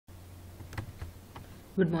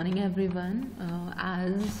Good morning, everyone.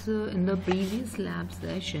 As in the previous lab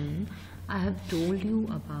session, I have told you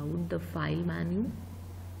about the file menu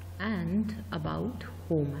and about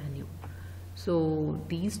home menu. So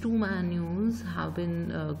these two menus have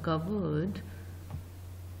been covered,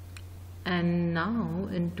 and now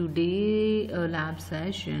in today lab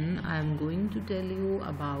session, I am going to tell you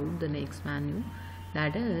about the next menu,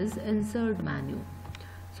 that is insert menu.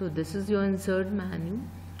 So this is your insert menu,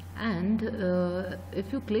 and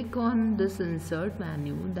if you click on this insert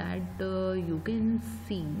menu, that you can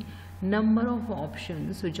see number of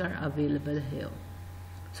options which are available here.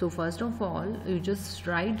 So first of all, you just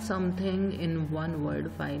write something in one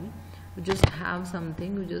word file. You just have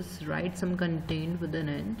something, you just write some content within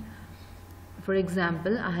it. For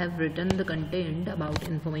example, I have written the content about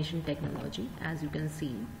information technology, as you can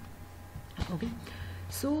see. Okay,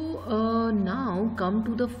 so now come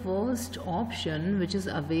to the first option which is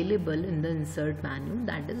available in the insert menu,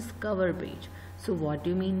 that is cover page. So what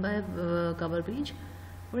do you mean by cover page?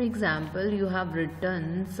 For example, you have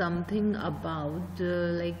written something about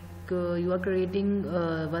you are creating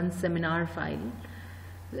one seminar file,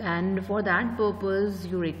 and for that purpose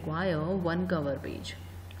you require one cover page.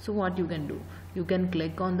 So what you can do, you can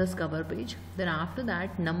click on this cover page, then after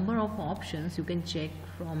that number of options you can check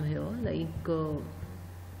from here,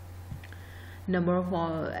 number of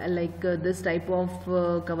this type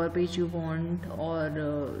of cover page you want,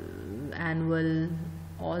 or annual,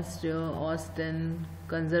 austere, Austen,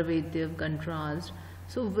 conservative, contrast.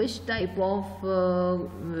 So which type of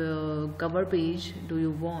cover page do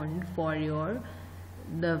you want for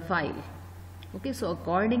the file? Okay, so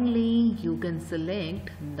accordingly you can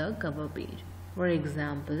select the cover page. For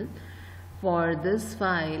example, for this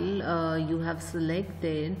file you have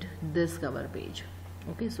selected this cover page.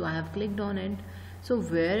 Okay, so I have clicked on it. So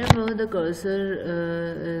wherever the cursor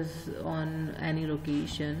is on any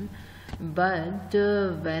location, but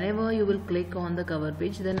whenever you will click on the cover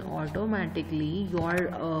page, then automatically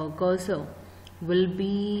your cursor will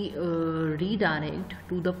be redirect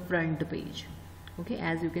to the front page. Okay,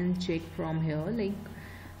 as you can check from here,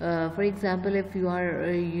 for example, if you are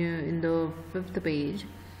in the 5th page,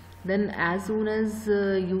 then as soon as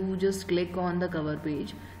you just click on the cover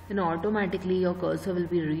page, then automatically your cursor will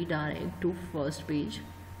be redirected to first page,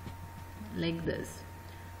 like this.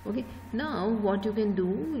 Okay, now what you can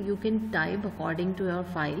do, you can type according to your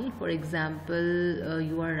file. For example,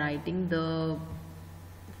 you are writing the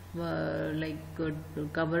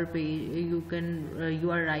cover page,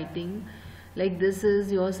 you are writing like this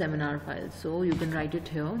is your seminar file, so you can write it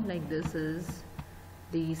here like this is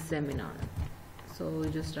the seminar. So you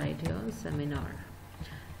just write here seminar.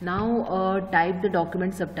 Now type the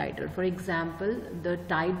document subtitle, for example the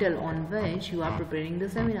title on which you are preparing the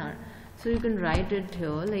seminar. So you can write it here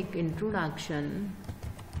like introduction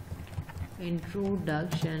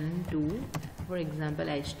to, for example,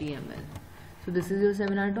 HTML. So this is your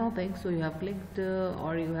seminar topic, so you have clicked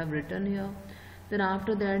or you have written here. Then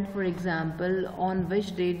after that, for example, on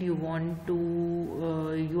which date you want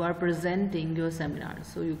to you are presenting your seminar,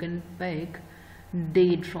 so you can pick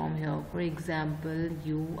date from here. For example,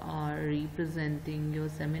 you are representing your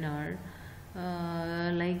seminar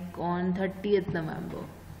like on 30th November.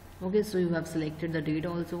 Okay, so you have selected the date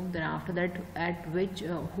also. Then after that, at which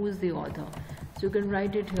who is the author, so you can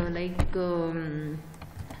write it here like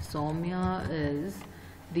Soumya is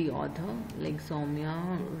the author, like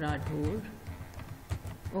Soumya Rathore.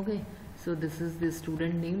 Okay, so this is the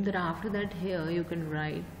student name. Then after that, here you can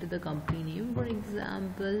write the company name, for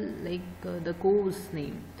example the course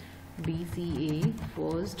name, BCA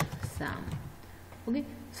First SAM. Okay,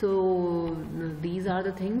 so these are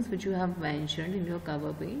the things which you have mentioned in your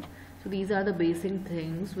cover page. So these are the basic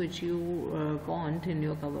things which you want in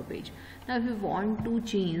your cover page. Now if you want to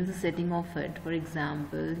change the setting of it, for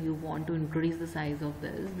example you want to increase the size of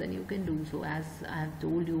this, then you can do so. As I have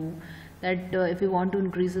told you that if you want to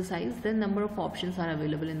increase the size, then number of options are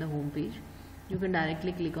available in the home page. You can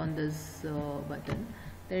directly click on this button,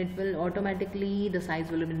 then it will automatically, the size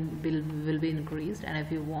will be increased. And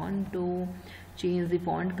if you want to change the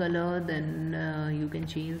font color, then you can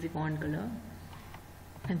change the font color.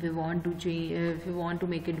 If you want to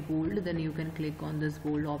make it bold, then you can click on this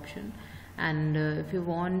bold option. And if you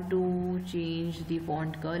want to change the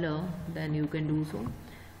font color, then you can do so.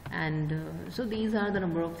 And so these are the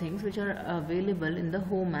number of things which are available in the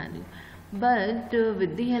home menu. But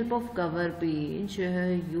with the help of cover page,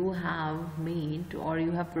 you have made or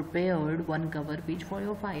you have prepared one cover page for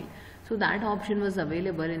your file. So that option was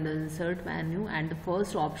available in the insert menu, and the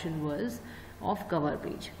first option was of cover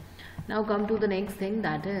page. Now come to the next thing,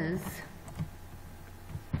 that is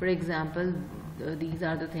For example, these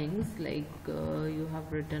are the things like you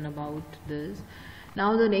have written about this.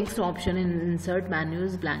 Now the next option in insert menu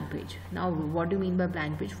is blank page. Now what do you mean by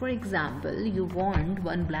blank page? For example, you want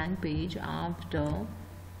one blank page after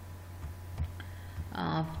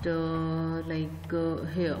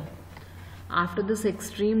here. After this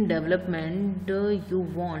extreme development, you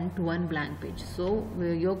want one blank page. So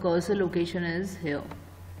your cursor location is here.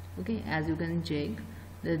 Okay, as you can check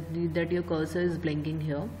that your cursor is blinking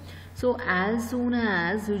here. So as soon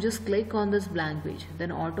as you just click on this blank page,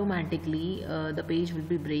 then automatically the page will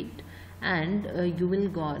be breaked, and you will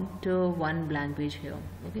got one blank page here.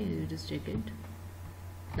 Okay, you just check it.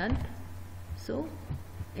 Done. So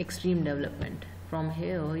extreme development, from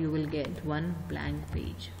here you will get one blank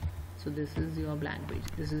page. So this is your blank page,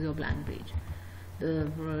 this is your blank page. The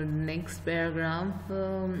next paragraph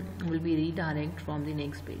will be redirect from the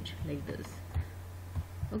next page like this.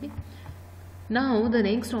 Okay, now the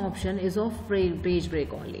next option is of page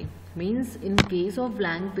break only. Means in case of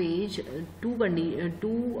blank page,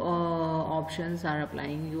 two options are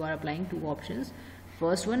applying. You are applying two options.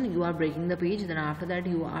 First one, you are breaking the page, then after that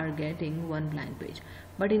you are getting one blank page.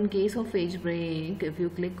 But in case of page break, if you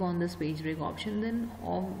click on this page break option, then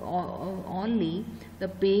only the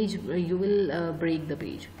page you will break the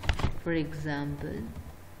page. For example,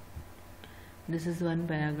 this is one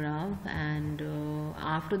paragraph, and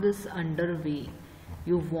after this underway,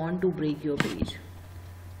 you want to break your page.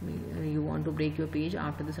 You want to break your page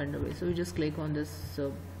after this underway, so you just click on this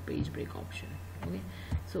page break option. Okay,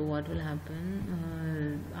 so what will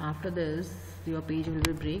happen after this, your page will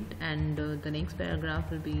be breaked, and the next paragraph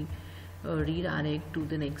will be redirect to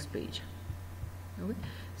the next page. Okay,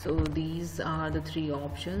 so these are the three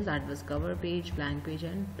options, that was cover page, blank page,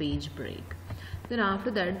 and page break. Then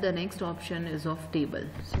after that, the next option is of table.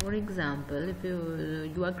 So for example, if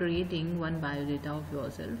you are creating one biodata of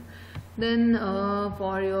yourself, then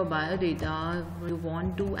for your biodata you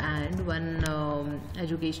want to add one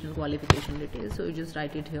educational qualification details. So you just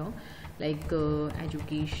write it here like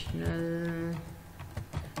educational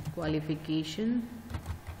qualification,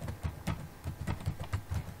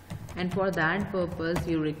 and for that purpose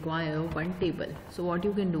you require one table. So what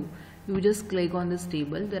you can do, you just click on this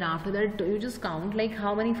table, then after that you just count like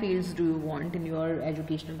how many fields do you want in your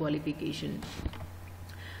educational qualification.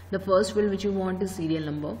 The first field which you want is serial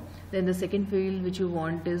number, then the second field which you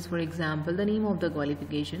want is, for example, the name of the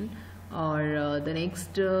qualification, or the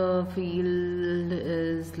next field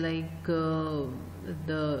is like the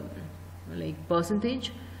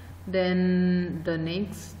percentage, then the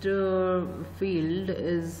next field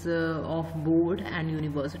is of board and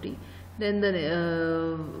university, then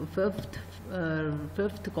the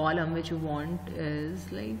fifth column which you want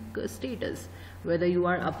is like status, whether you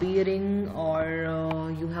are appearing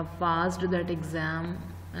or you have passed that exam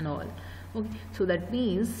and all. Okay, so that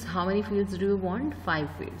means how many fields do you want? 5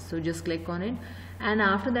 fields. So just click on it, and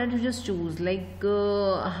after that you just choose like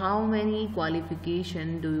how many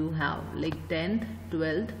qualification do you have, like 10th,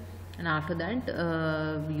 12th, and after that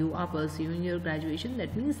you are pursuing your graduation,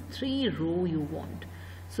 that means 3 row you want.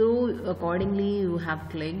 So accordingly you have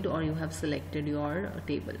clicked or you have selected your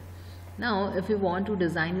table. Now if you want to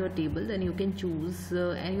design your table, then you can choose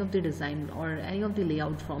any of the design or any of the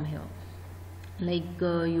layout from here. Like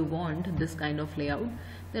you want this kind of layout,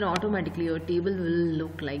 then automatically your table will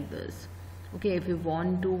look like this. Okay, if you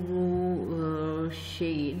want to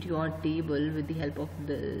shade your table with the help of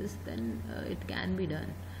this, then it can be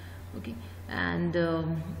done. Okay, and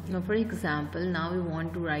for example, now we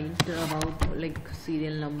want to write about like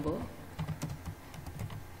serial number.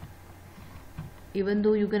 Even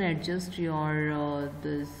though you can adjust your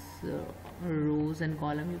this rows and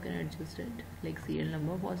column, you can adjust it like serial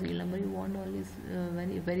number. For serial number you want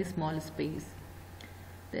only very small space.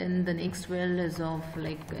 Then the next field is of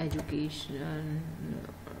like education,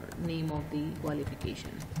 name of the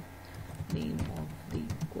qualification, name of the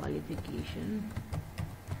qualification,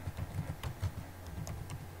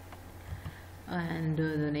 and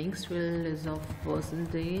the next field is of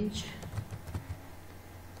percentage,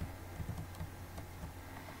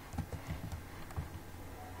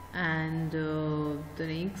 and the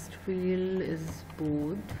next field is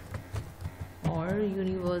board or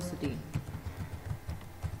university,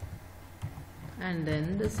 and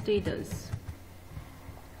then the status.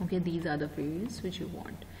 Okay, these are the fields which you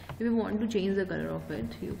want. If you want to change the color of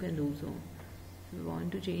it, you can do so. If you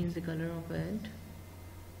want to change the color of it,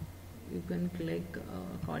 you can click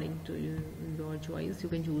according to your choice, you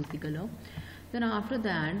can choose the color. Then after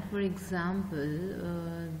that, for example,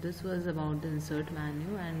 this was about the insert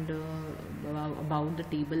menu and about the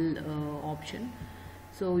table option.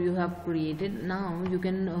 So you have created. Now you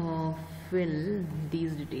can fill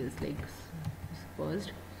these details, like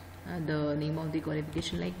first the name of the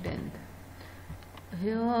qualification, like 10th.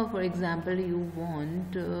 Here for example you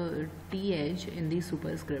want TH in the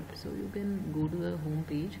superscript, so you can go to the home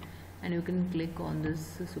page and you can click on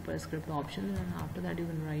this superscript option, and after that you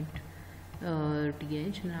can write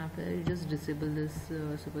TH, and after that you just disable this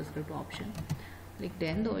superscript option like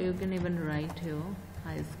 10th, or you can even write here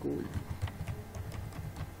high school.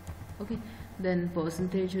 Okay, then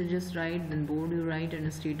percentage you just write, then board you write, and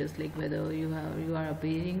a status like whether you are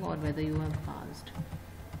appearing or whether you have passed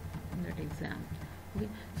in that exam. Okay,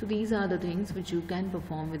 so these are the things which you can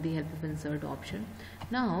perform with the help of insert option.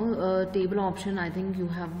 Now table option, I think you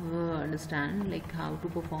have understand like how to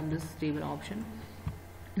perform this table option.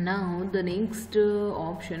 Now the next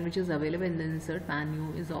option which is available in the insert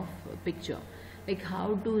menu is of picture, like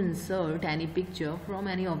how to insert any picture from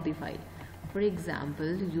any of the file. For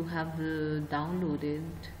example, you have downloaded,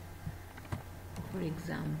 for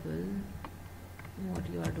example, what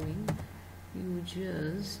you are doing,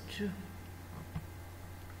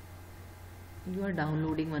 you are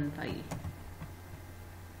downloading one file,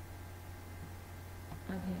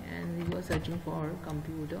 okay, and you are searching for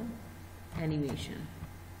computer animation.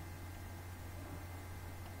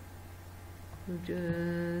 You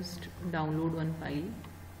just download one file.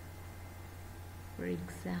 For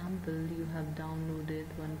example, you have downloaded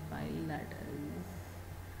one file that is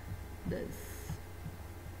this.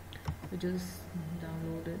 You just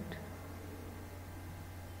download it,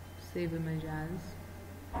 save image as,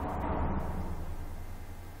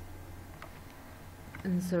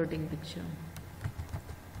 inserting picture.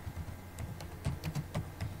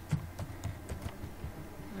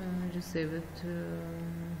 Just save it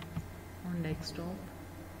on desktop.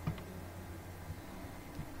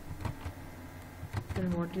 Then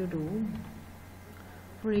what you do,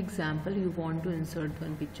 for example, you want to insert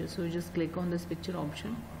one picture, so you just click on this picture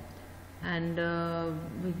option, and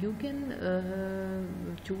you can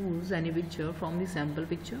choose any picture from the sample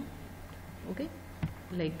picture, okay,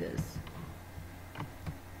 like this.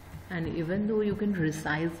 And even though you can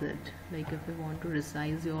resize it, like if you want to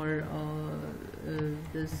resize your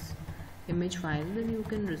this image file, then you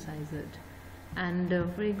can resize it. And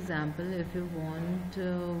for example, if you want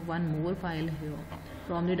one more file here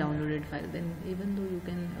from the downloaded file, then even though you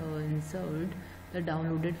can insert the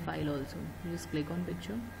downloaded file also. You just click on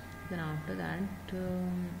picture, then after that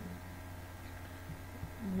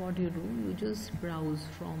what you do, you just browse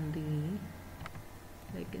from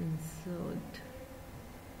the like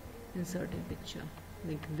inserting picture.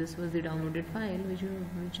 Like this was the downloaded file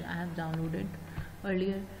which I have downloaded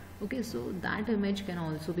earlier. Okay, so that image can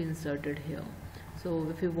also be inserted here. So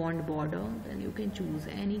if you want border, then you can choose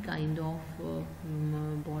any kind of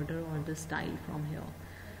border or the style from here.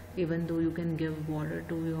 Even though you can give border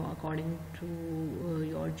to your according to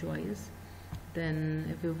your choice. Then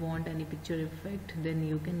if you want any picture effect, then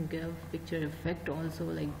you can give picture effect also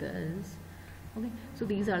like this. Okay, so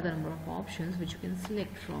these are the number of options which you can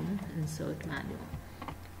select from insert menu.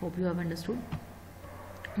 Hope you have understood.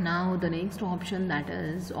 Now the next option, that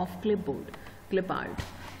is of clip art.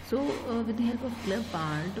 So with the help of clip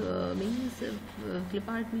art clip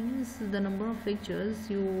art means the number of pictures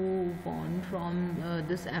you want from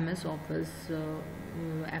this MS Office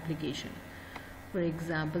application. For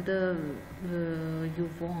example, you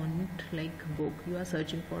want like book, you are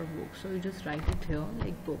searching for book, so you just write it here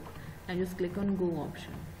like book and just click on go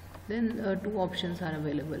option. Then two options are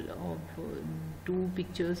available, of two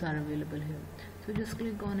pictures are available here, so just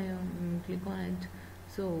click on it,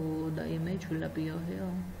 so the image will appear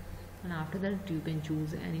here, and after that you can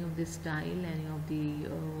choose any of the style, any of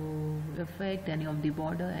the effect, any of the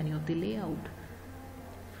border, any of the layout,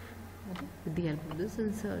 okay, with the help of this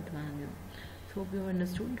insert menu. So hope you have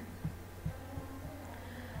understood.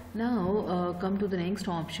 Now come to the next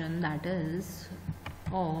option, that is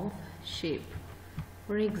of shape.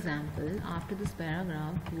 For example, after this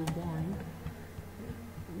paragraph you want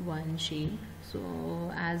one shape, so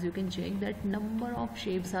as you can check that number of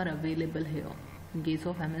shapes are available here. In case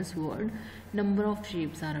of MS Word, number of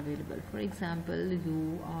shapes are available. For example,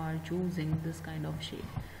 you are choosing this kind of shape,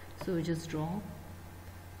 so you just draw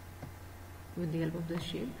with the help of this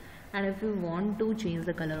shape. And if you want to change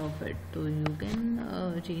the color of it, so you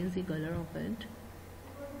can change the color of it,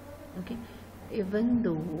 okay. Even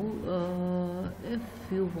though if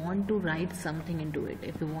you want to write something into it,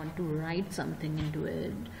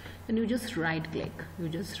 then you just right click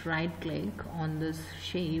on this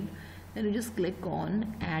shape, then you just click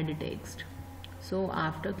on add text. So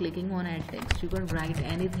after clicking on add text, you can write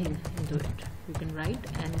anything into it,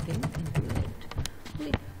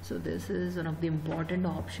 Okay, so this is one of the important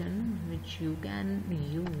option which you can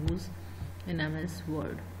use in MS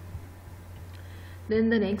Word. Then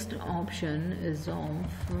the next option is of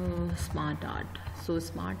smart art. So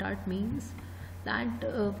smart art means that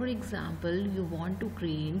for example you want to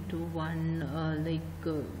create one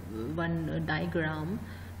diagram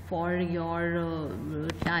for your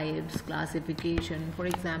types classification. For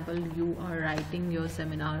example, you are writing your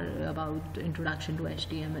seminar about introduction to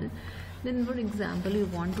HTML. Then for example you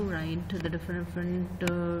want to write the different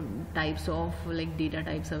types of like data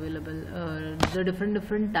types available, the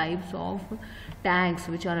different types of tags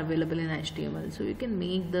which are available in HTML. So you can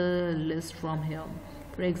make the list from here.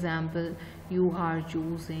 For example, you are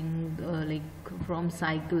choosing like from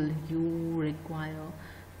cycle you require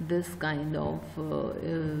this kind of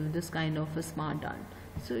a smart art,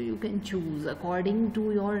 so you can choose according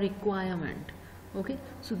to your requirement. Okay,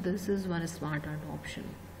 so this is one smart art option.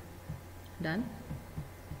 Done.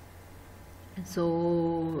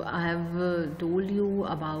 So I have told you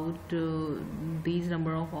about these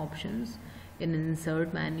number of options in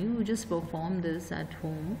insert menu. You just perform this at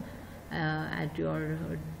home, at your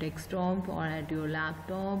desktop or at your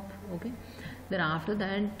laptop. Okay, then after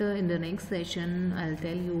that in the next session I'll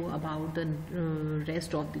tell you about the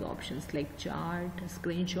rest of the options like chart,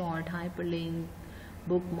 screenshot, hyperlink,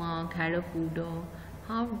 bookmark, header, footer,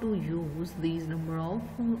 how to use these number of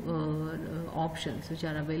options which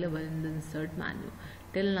are available in the insert menu.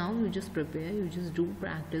 Till now you just prepare, you just do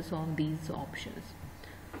practice of these options.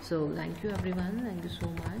 So thank you everyone, thank you so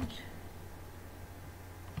much.